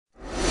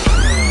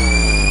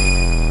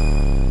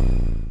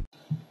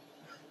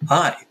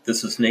Hi,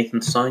 this is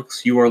Nathan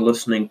Sykes. You are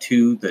listening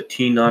to The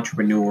Teen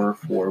Entrepreneur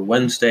for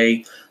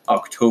Wednesday,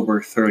 October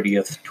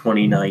 30th,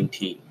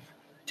 2019.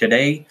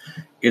 Today,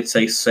 it's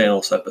a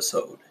sales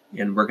episode,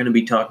 and we're going to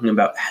be talking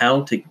about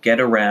how to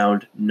get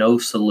around no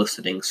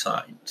soliciting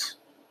signs.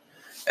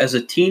 As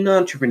a teen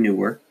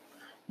entrepreneur,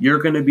 you're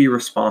going to be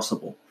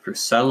responsible for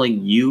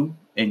selling you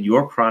and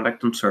your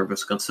product and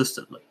service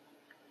consistently.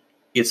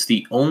 It's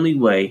the only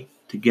way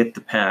to get the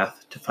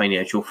path to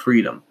financial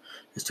freedom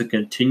is to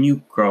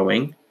continue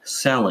growing,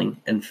 selling,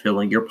 and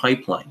filling your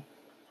pipeline.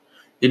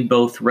 In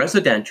both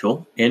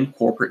residential and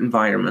corporate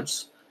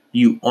environments,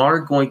 you are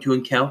going to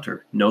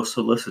encounter no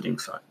soliciting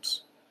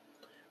signs.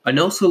 A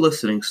no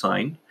soliciting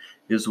sign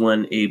is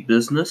when a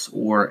business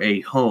or a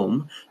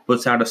home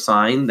puts out a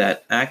sign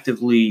that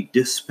actively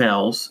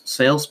dispels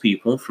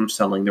salespeople from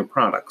selling their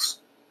products.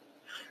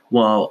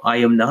 While I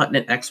am not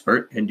an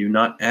expert and do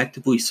not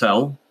actively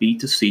sell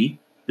B2C,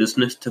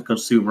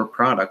 business-to-consumer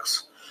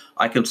products,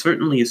 I can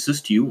certainly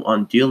assist you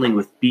on dealing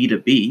with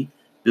B2B,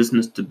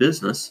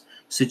 business-to-business,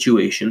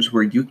 situations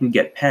where you can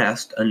get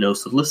past a no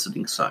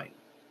soliciting sign.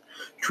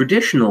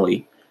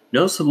 Traditionally,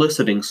 no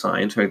soliciting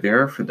signs are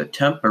there for the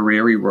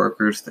temporary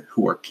workers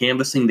who are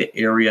canvassing the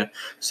area,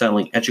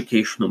 selling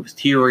educational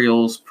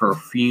materials,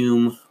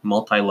 perfume,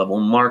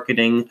 multi-level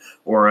marketing,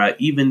 or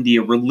even the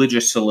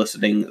religious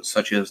soliciting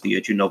such as the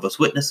Jehovah's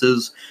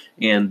Witnesses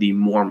and the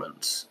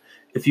Mormons.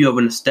 If you have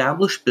an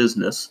established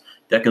business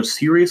that can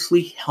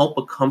seriously help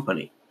a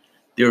company,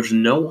 there's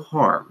no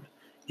harm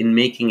in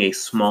making a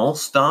small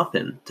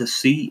stop-in to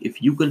see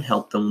if you can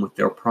help them with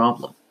their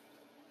problem.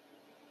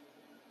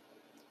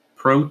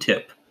 Pro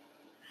tip.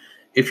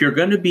 If you're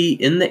going to be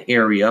in the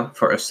area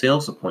for a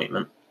sales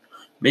appointment,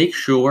 make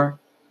sure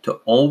to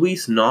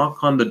always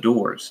knock on the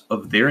doors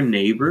of their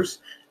neighbors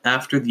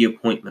after the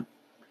appointment.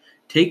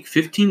 Take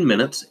 15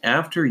 minutes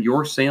after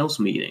your sales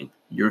meeting,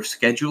 your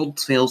scheduled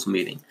sales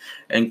meeting,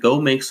 and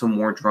go make some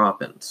more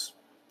drop-ins.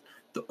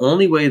 The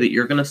only way that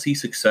you're going to see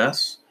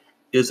success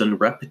is in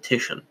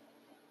repetition.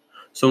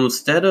 So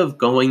instead of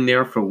going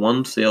there for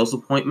one sales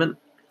appointment,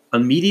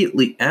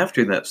 immediately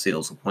after that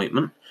sales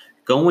appointment,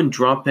 go and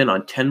drop in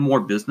on 10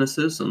 more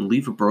businesses and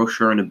leave a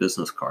brochure and a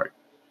business card.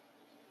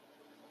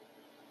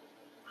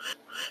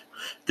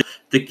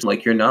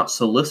 Like you're not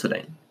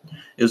soliciting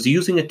is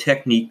using a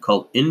technique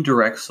called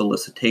indirect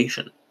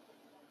solicitation.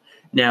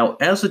 Now,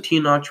 as a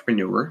teen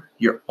entrepreneur,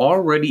 you're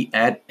already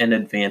at an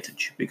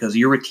advantage because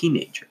you're a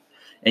teenager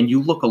and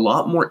you look a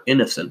lot more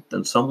innocent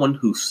than someone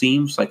who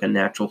seems like a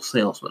natural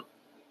salesman.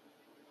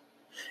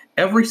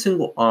 Every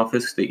single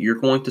office that you're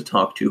going to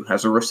talk to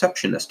has a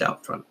receptionist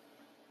out front.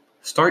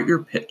 Start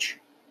your pitch.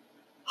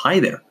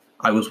 Hi there,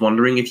 I was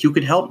wondering if you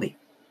could help me.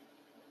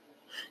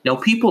 Now,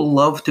 people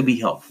love to be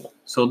helpful,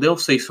 so they'll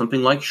say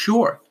something like,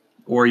 sure,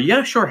 or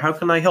yeah, sure, how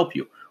can I help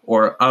you?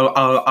 Or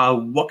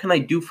what can I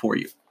do for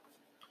you?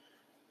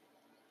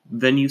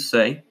 Then you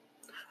say,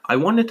 I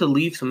wanted to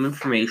leave some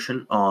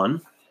information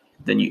on,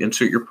 then you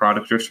insert your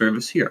product or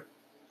service here.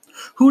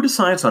 Who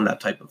decides on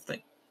that type of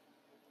thing?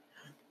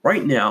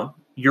 Right now,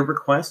 your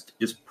request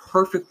is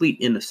perfectly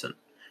innocent,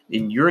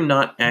 and you're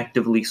not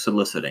actively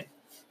soliciting.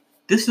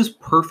 This is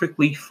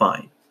perfectly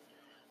fine.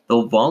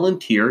 They'll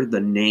volunteer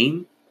the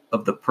name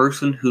of the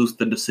person who's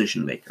the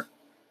decision maker.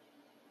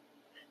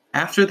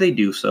 After they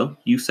do so,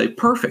 you say,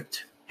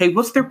 perfect. Hey,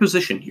 what's their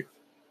position here?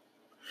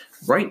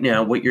 Right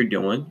now, what you're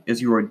doing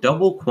is you are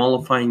double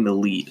qualifying the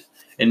lead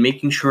and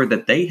making sure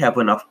that they have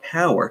enough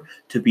power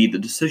to be the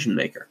decision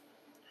maker.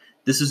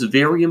 This is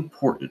very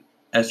important,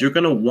 as you're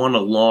going to want to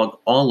log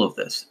all of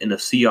this in a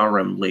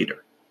CRM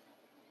later.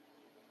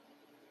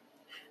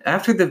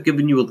 After they've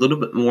given you a little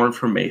bit more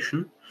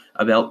information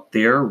about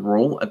their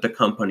role at the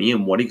company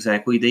and what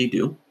exactly they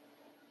do,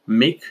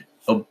 make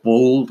a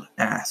bold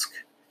ask.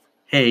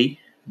 Hey,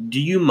 do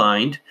you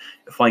mind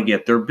if I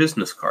get their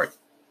business card?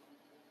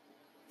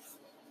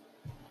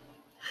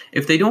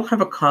 If they don't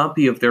have a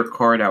copy of their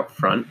card out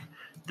front,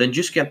 then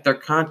just get their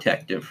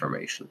contact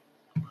information.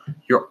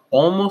 You're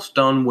almost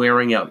done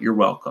wearing out your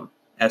welcome,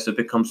 as it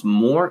becomes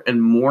more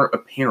and more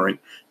apparent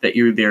that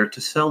you're there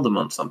to sell them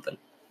on something.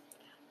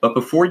 But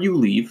before you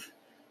leave,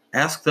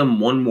 ask them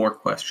one more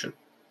question.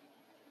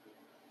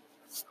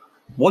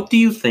 What do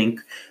you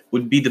think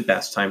would be the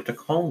best time to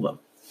call them?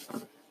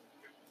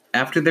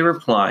 After they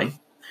reply,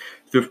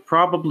 they've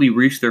probably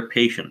reached their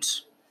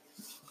patience.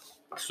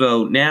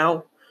 So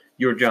now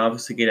your job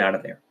is to get out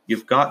of there.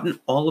 You've gotten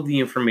all of the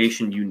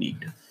information you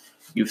need.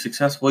 You've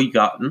successfully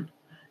gotten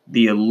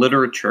the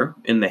literature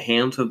in the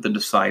hands of the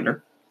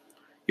decider.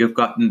 You've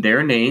gotten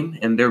their name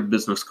and their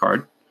business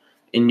card,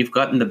 and you've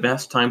gotten the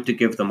best time to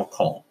give them a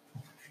call.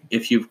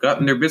 If you've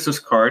gotten their business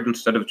card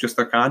instead of just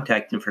their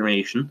contact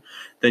information,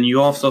 then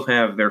you also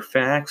have their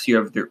fax, you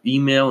have their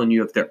email, and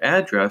you have their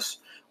address,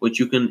 which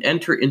you can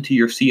enter into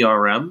your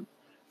CRM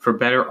for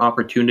better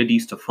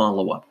opportunities to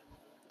follow up.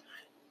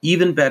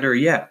 Even better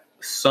yet,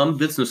 some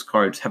business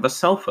cards have a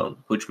cell phone,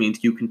 which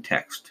means you can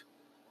text.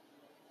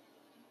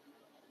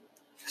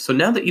 So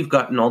now that you've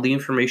gotten all the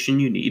information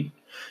you need,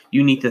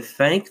 You need to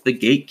thank the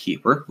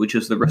gatekeeper, which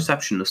is the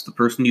receptionist, the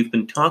person you've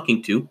been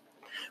talking to,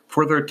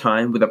 for their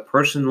time with a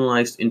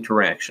personalized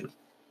interaction.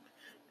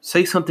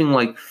 Say something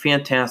like,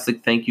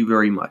 "Fantastic, thank you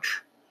very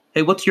much.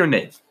 Hey, what's your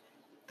name?"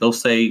 They'll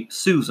say,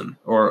 "Susan,"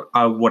 or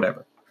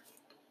whatever.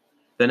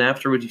 Then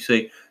afterwards you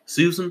say,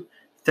 "Susan,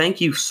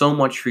 thank you so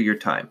much for your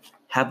time.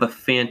 Have a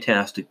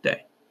fantastic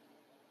day."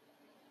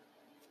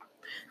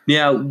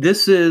 Now,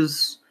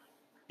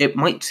 it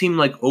might seem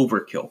like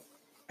overkill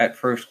at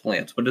first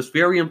glance, but it's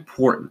very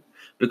important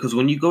because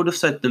when you go to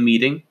set the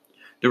meeting,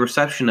 the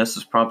receptionist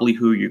is probably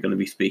who you're going to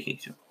be speaking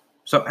to.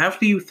 So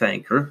after you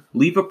thank her,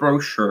 leave a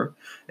brochure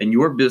and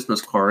your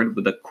business card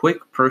with a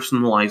quick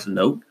personalized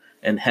note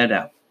and head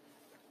out.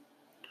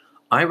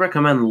 I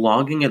recommend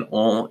logging it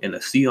all in a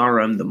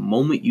CRM the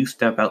moment you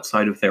step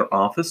outside of their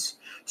office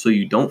so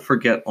you don't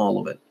forget all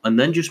of it, and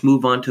then just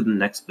move on to the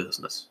next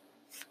business.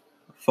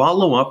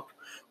 Follow up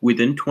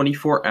within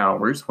 24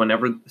 hours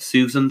whenever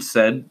Susan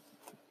said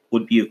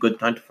would be a good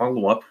time to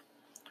follow up.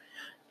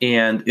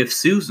 And if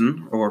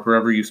Susan, or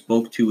whoever you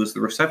spoke to as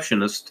the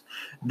receptionist,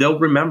 they'll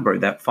remember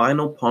that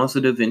final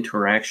positive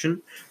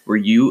interaction where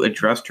you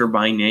addressed her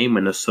by name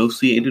and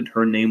associated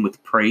her name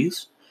with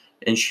praise,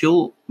 and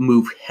she'll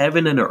move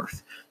heaven and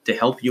earth to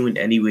help you in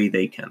any way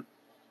they can.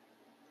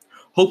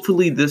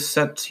 Hopefully this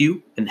sets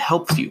you and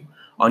helps you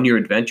on your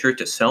adventure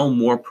to sell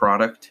more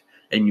product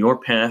and your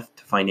path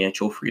to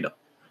financial freedom.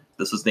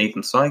 This is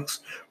Nathan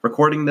Sykes,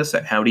 recording this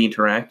at Howdy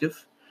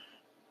Interactive.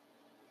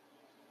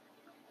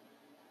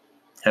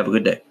 Have a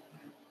good day.